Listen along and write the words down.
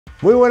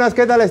Muy buenas,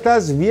 ¿qué tal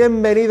estás?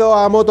 Bienvenido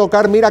a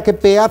Motocard. Mira qué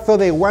pedazo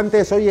de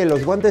guantes. Oye,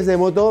 los guantes de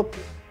moto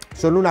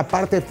son una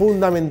parte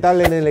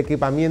fundamental en el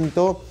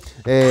equipamiento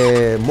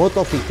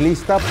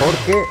motociclista,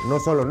 porque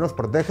no solo nos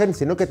protegen,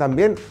 sino que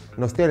también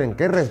nos tienen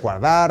que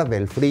resguardar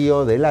del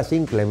frío, de las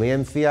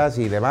inclemencias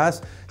y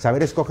demás.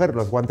 Saber escoger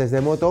los guantes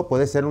de moto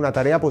puede ser una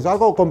tarea pues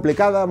algo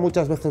complicada,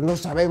 muchas veces no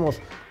sabemos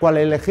cuál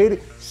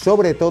elegir,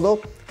 sobre todo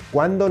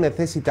cuando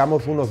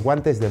necesitamos unos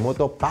guantes de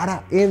moto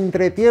para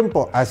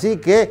entretiempo. Así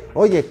que,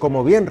 oye,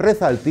 como bien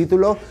reza el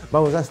título,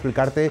 vamos a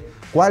explicarte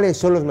cuáles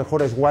son los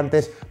mejores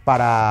guantes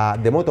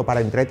de moto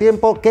para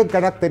entretiempo, qué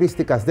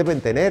características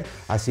deben tener,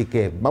 así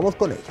que vamos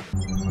con ello.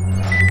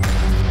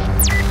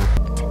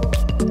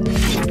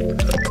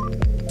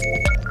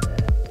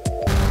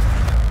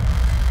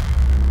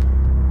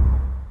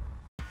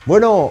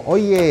 Bueno,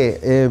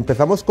 oye,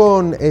 empezamos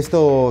con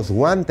estos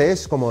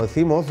guantes, como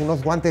decimos,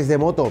 unos guantes de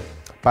moto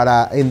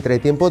para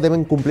entretiempo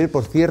deben cumplir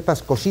por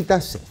ciertas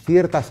cositas,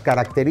 ciertas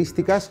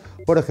características.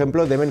 Por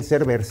ejemplo, deben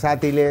ser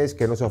versátiles,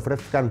 que nos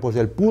ofrezcan pues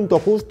el punto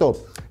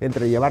justo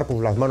entre llevar pues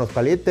las manos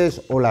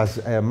calientes o las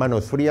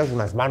manos frías.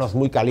 Unas manos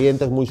muy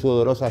calientes, muy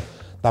sudorosas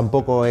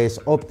tampoco es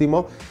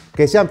óptimo,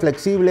 que sean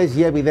flexibles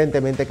y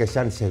evidentemente que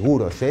sean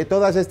seguros, ¿eh?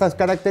 Todas estas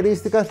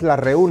características las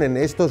reúnen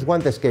estos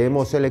guantes que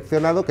hemos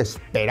seleccionado, que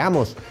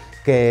esperamos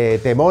que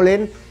te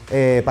molen.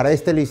 Para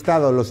este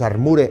listado, los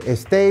Armure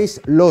Stays,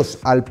 los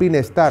Alpine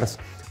Stars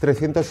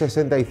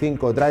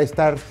 365 Dry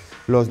Stars,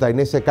 los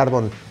Dainese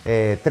Carbon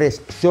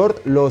 3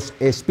 Short, los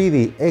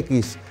Speedy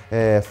X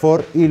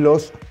 4 y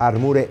los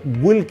Armure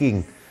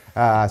Wilking.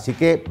 Así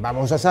que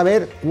vamos a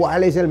saber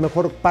cuál es el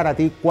mejor para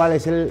ti, cuál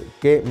es el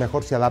que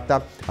mejor se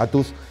adapta a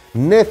tus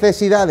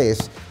necesidades.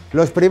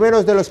 Los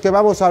primeros de los que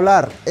vamos a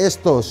hablar,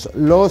 estos,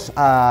 los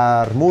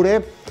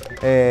Armure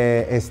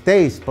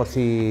Stays, por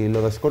si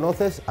lo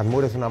desconoces.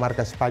 Armure es una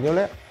marca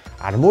española,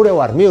 Armure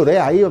o Armure,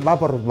 ahí va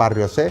por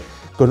barrios,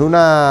 con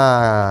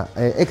una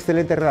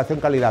excelente relación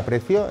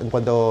calidad-precio en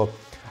cuanto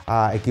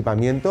a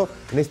equipamiento.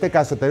 En este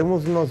caso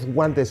tenemos unos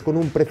guantes con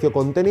un precio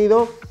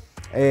contenido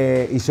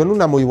y son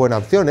una muy buena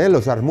opción,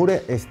 los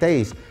Armure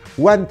Stays.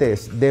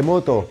 Guantes de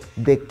moto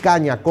de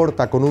caña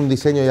corta con un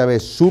diseño, ya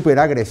ves, súper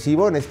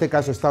agresivo. En este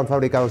caso están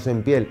fabricados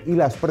en piel y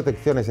las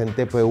protecciones en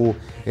TPU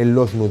en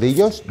los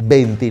nudillos,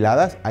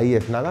 ventiladas, ahí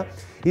es nada.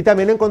 Y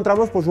también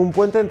encontramos pues un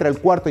puente entre el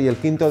cuarto y el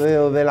quinto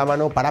dedo de la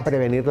mano para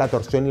prevenir la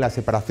torsión y la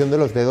separación de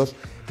los dedos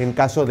en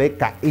caso de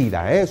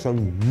caída,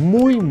 Son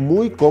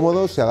muy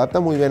cómodos, se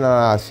adaptan muy bien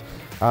a las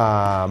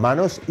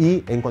manos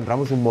y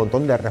encontramos un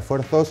montón de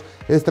refuerzos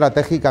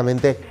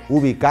estratégicamente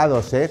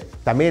ubicados,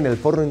 También el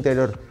forro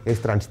interior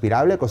es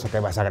transpirable, cosa que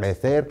vas a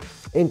agradecer.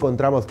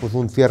 Encontramos pues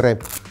un cierre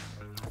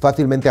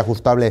fácilmente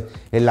ajustable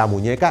en la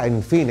muñeca.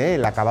 En fin,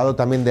 el acabado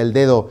también del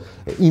dedo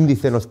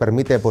índice nos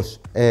permite pues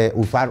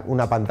usar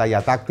una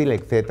pantalla táctil,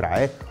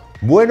 etcétera,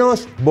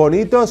 Buenos,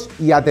 bonitos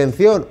y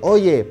atención,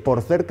 oye,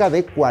 por cerca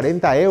de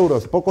 40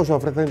 euros. Pocos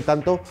ofrecen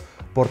tanto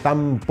por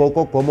tan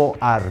poco como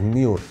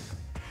Armure.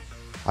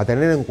 A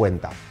tener en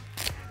cuenta.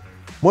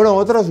 Bueno,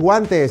 otros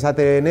guantes a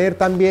tener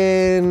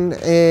también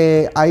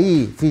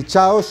ahí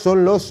fichados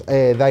son los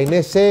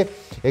Dainese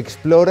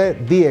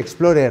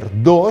Explorer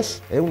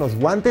 2, unos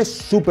guantes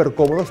súper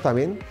cómodos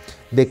también,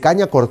 de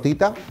caña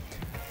cortita,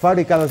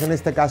 fabricados en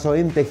este caso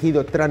en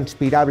tejido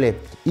transpirable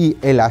y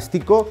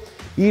elástico,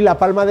 y la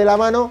palma de la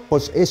mano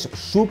pues es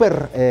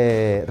súper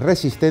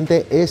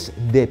resistente, es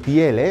de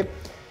piel,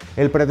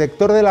 El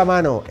protector de la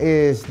mano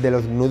es de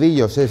los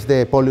nudillos, es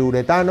de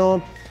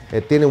poliuretano.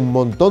 Tiene un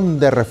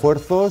montón de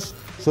refuerzos,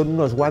 son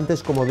unos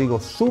guantes, como digo,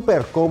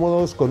 súper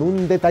cómodos, con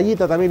un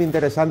detallito también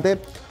interesante,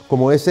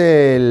 como es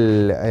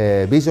el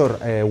visor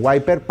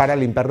wiper para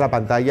limpiar la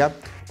pantalla.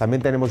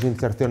 También tenemos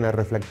inserciones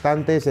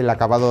reflectantes, el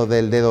acabado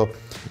del dedo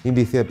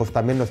índice pues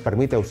también nos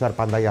permite usar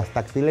pantallas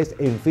táctiles,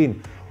 en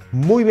fin,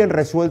 muy bien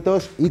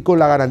resueltos y con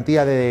la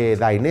garantía de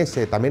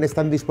Dainese. También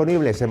están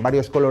disponibles en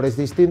varios colores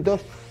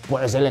distintos,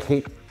 puedes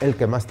elegir el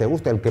que más te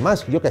guste, el que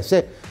más, yo que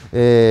sé,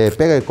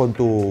 pegue con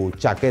tu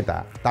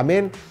chaqueta.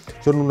 También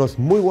son unos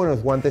muy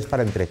buenos guantes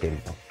para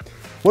entretiempo.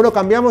 Bueno,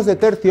 cambiamos de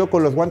tercio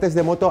con los guantes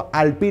de moto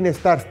Alpine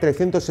Stars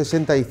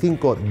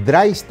 365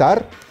 Dry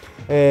Star.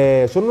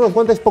 Son unos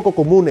guantes poco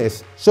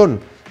comunes,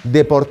 son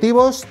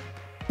deportivos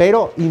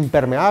pero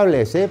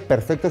impermeables,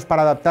 perfectos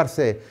para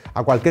adaptarse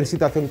a cualquier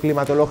situación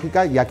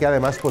climatológica, ya que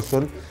además pues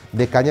son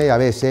de caña, ya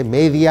ves,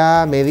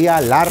 media,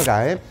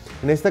 larga,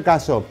 En este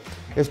caso,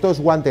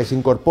 estos guantes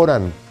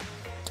incorporan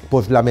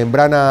pues la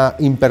membrana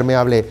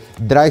impermeable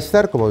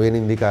Drystar, como bien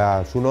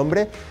indica su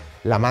nombre,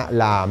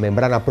 la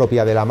membrana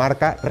propia de la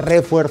marca,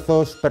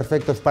 refuerzos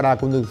perfectos para la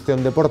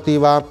conducción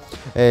deportiva,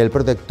 el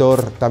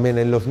protector también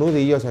en los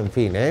nudillos, en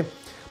fin,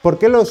 ¿Por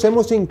qué los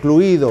hemos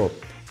incluido?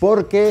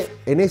 Porque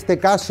en este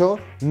caso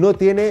no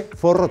tiene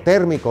forro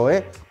térmico,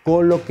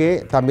 con lo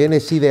que también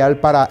es ideal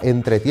para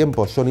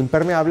entretiempos. Son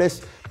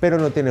impermeables, pero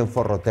no tienen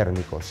forro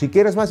térmico. Si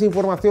quieres más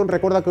información,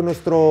 recuerda que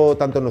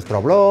tanto en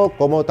nuestro blog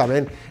como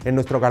también en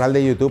nuestro canal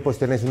de YouTube, pues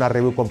tienes una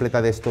review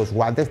completa de estos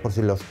guantes, por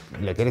si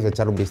le quieres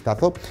echar un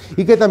vistazo,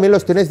 y que también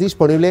los tienes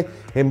disponible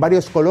en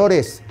varios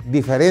colores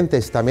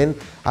diferentes, también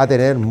a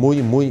tener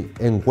muy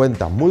en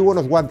cuenta. Muy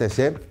buenos guantes,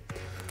 ¿eh?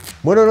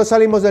 Bueno, no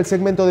salimos del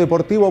segmento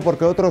deportivo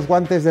porque otros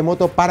guantes de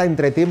moto para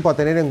entretiempo a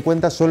tener en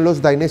cuenta son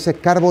los Dainese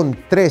Carbon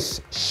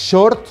 3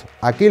 Short.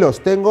 Aquí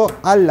los tengo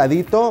al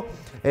ladito.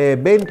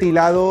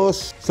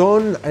 Ventilados,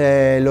 son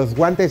los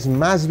guantes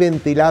más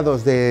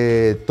ventilados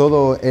de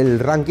todo el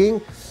ranking,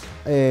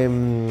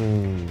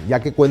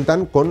 ya que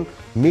cuentan con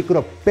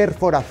micro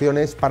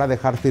perforaciones para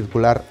dejar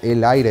circular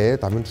el aire.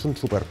 También son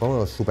súper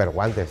cómodos, súper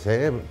guantes,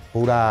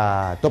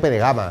 pura tope de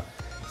gama.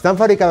 Están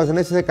fabricados en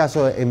este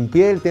caso en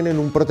piel, tienen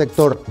un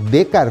protector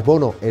de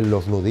carbono en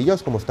los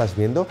nudillos, como estás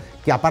viendo,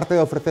 que aparte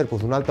de ofrecer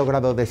pues un alto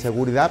grado de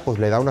seguridad, pues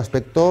le da un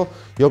aspecto,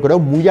 yo creo,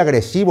 muy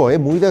agresivo,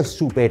 muy de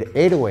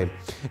superhéroe.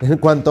 En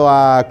cuanto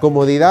a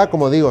comodidad,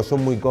 como digo,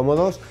 son muy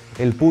cómodos.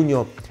 El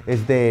puño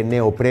es de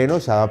neopreno,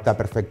 se adapta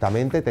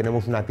perfectamente.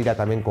 Tenemos una tira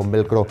también con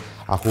velcro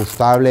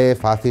ajustable,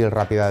 fácil,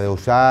 rápida de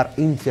usar,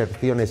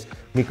 inserciones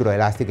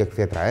microelásticas,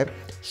 etcétera,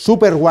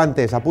 Super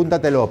guantes,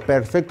 apúntatelo,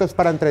 perfectos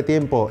para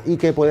entretiempo y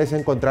que puedes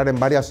encontrar en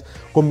varias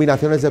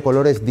combinaciones de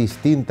colores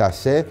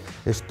distintas,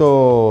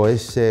 Esto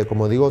es,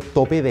 como digo,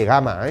 tope de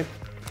gama,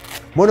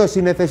 Bueno,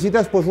 si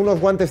necesitas pues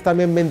unos guantes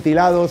también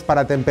ventilados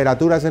para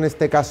temperaturas en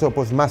este caso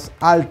pues más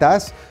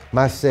altas,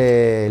 más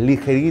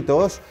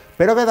ligeritos,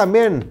 pero que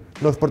también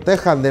nos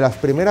protejan de las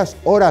primeras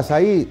horas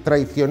ahí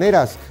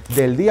traicioneras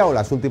del día o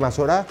las últimas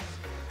horas,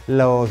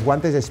 los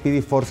guantes de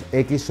Speedy Force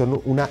X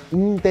son una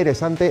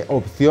interesante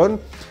opción.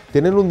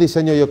 Tienen un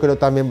diseño, yo creo,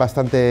 también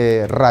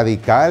bastante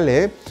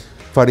radical,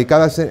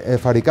 fabricados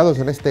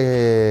en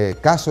este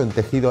caso en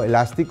tejido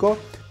elástico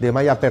de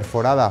malla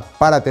perforada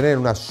para tener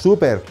una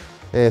súper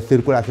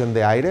circulación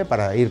de aire,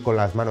 para ir con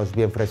las manos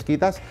bien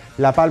fresquitas.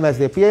 La palma es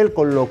de piel,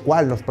 con lo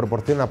cual nos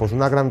proporciona pues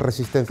una gran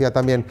resistencia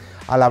también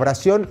a la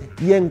abrasión.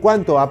 Y en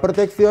cuanto a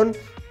protección,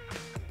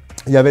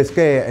 ya ves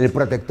que el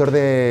protector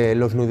de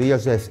los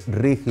nudillos es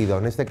rígido,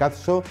 en este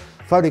caso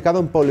fabricado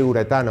en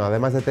poliuretano,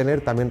 además de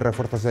tener también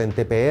refuerzos en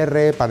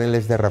TPR,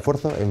 paneles de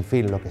refuerzo, en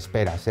fin, lo que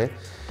esperas,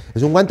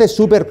 Es un guante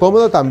súper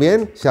cómodo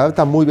también, se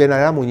adapta muy bien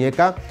a la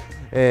muñeca,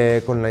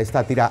 con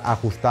esta tira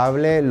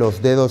ajustable.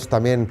 Los dedos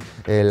también,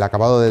 el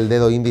acabado del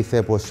dedo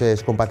índice pues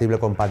es compatible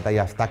con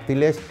pantallas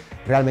táctiles.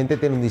 Realmente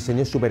tiene un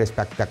diseño súper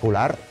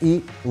espectacular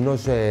y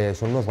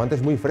son unos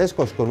guantes muy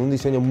frescos, con un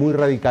diseño muy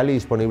radical y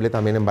disponible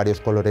también en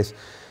varios colores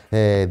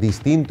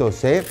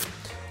distintos,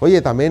 Oye,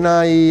 también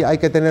hay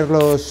que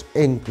tenerlos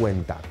en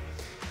cuenta.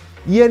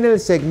 Y en el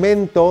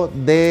segmento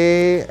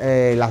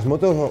de las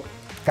motos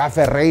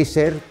Café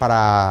Racer,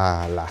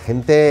 para la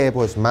gente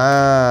pues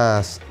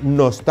más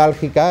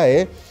nostálgica,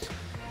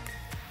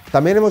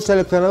 también hemos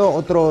seleccionado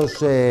otros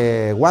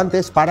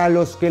guantes para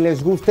los que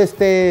les guste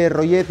este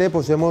rollete.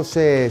 Pues hemos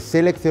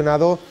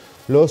seleccionado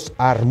los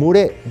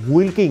Armure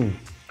Wilking,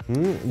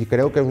 y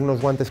creo que son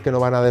unos guantes que no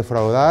van a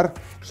defraudar.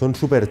 Son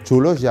súper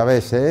chulos, ya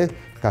ves,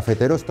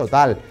 cafeteros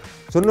total.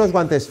 Son unos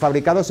guantes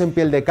fabricados en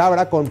piel de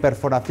cabra con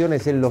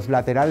perforaciones en los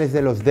laterales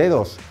de los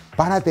dedos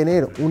para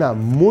tener una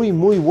muy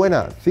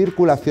buena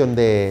circulación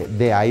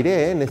de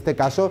aire, En este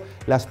caso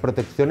las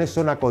protecciones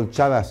son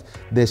acolchadas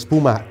de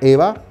espuma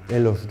EVA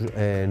en los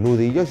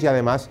nudillos y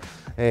además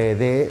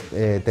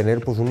de tener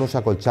pues unos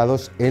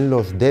acolchados en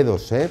los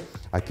dedos,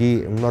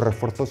 Aquí unos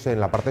refuerzos en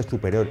la parte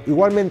superior.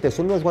 Igualmente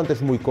son unos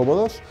guantes muy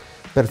cómodos,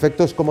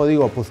 perfectos, como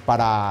digo, pues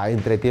para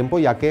entretiempo,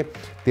 ya que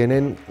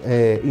tienen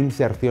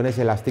inserciones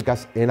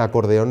elásticas en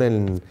acordeón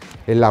en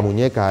la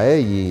muñeca,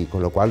 y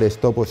con lo cual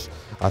esto pues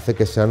hace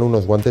que sean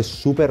unos guantes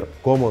súper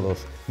cómodos.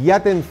 Y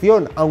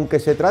atención, aunque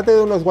se trate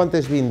de unos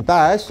guantes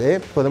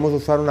vintage, podemos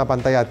usar una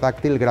pantalla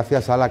táctil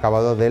gracias al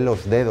acabado de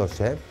los dedos,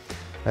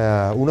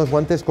 unos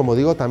guantes, como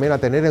digo, también a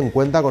tener en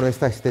cuenta con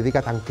esta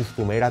estética tan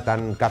costumera,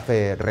 tan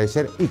Café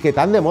Racer y que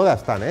tan de moda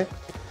están,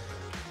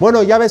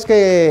 Bueno, ya ves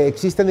que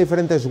existen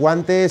diferentes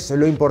guantes.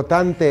 Lo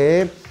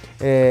importante,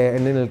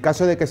 en el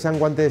caso de que sean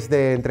guantes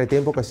de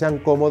entretiempo, que sean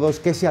cómodos,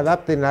 que se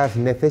adapten a las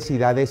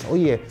necesidades.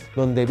 Oye,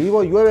 donde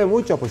vivo llueve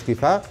mucho, pues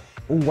quizá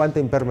un guante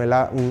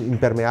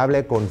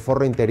impermeable con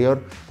forro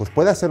interior pues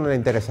puede ser una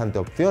interesante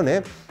opción,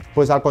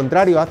 Pues al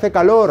contrario, hace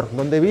calor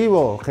donde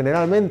vivo,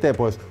 generalmente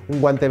pues un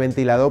guante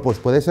ventilado pues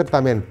puede ser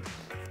también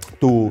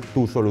tu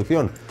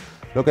solución.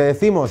 Lo que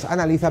decimos,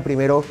 analiza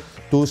primero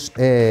tus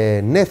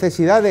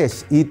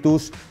necesidades y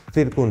tus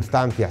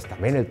circunstancias.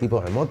 También el tipo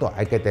de moto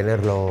hay que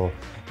tenerlo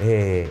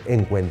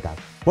en cuenta.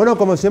 Bueno,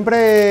 como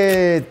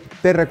siempre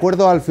te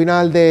recuerdo al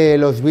final de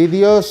los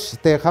vídeos,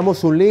 te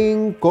dejamos un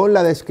link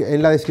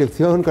en la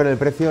descripción con el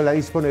precio, la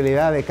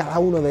disponibilidad de cada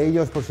uno de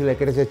ellos por si le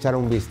quieres echar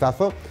un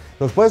vistazo.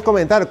 Nos puedes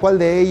comentar cuál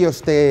de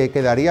ellos te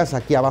quedarías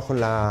aquí abajo en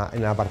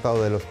el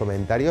apartado de los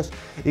comentarios.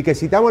 Y que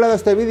si te ha molado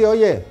este vídeo,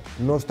 oye,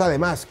 no está de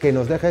más que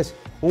nos dejes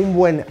un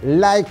buen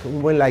like,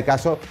 un buen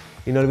likeazo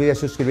y no olvides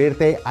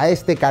suscribirte a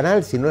este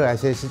canal si no lo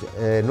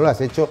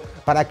has hecho,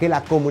 para que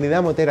la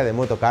comunidad motera de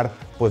Motocard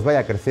pues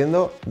vaya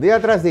creciendo día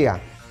tras día.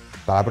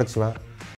 Hasta la próxima.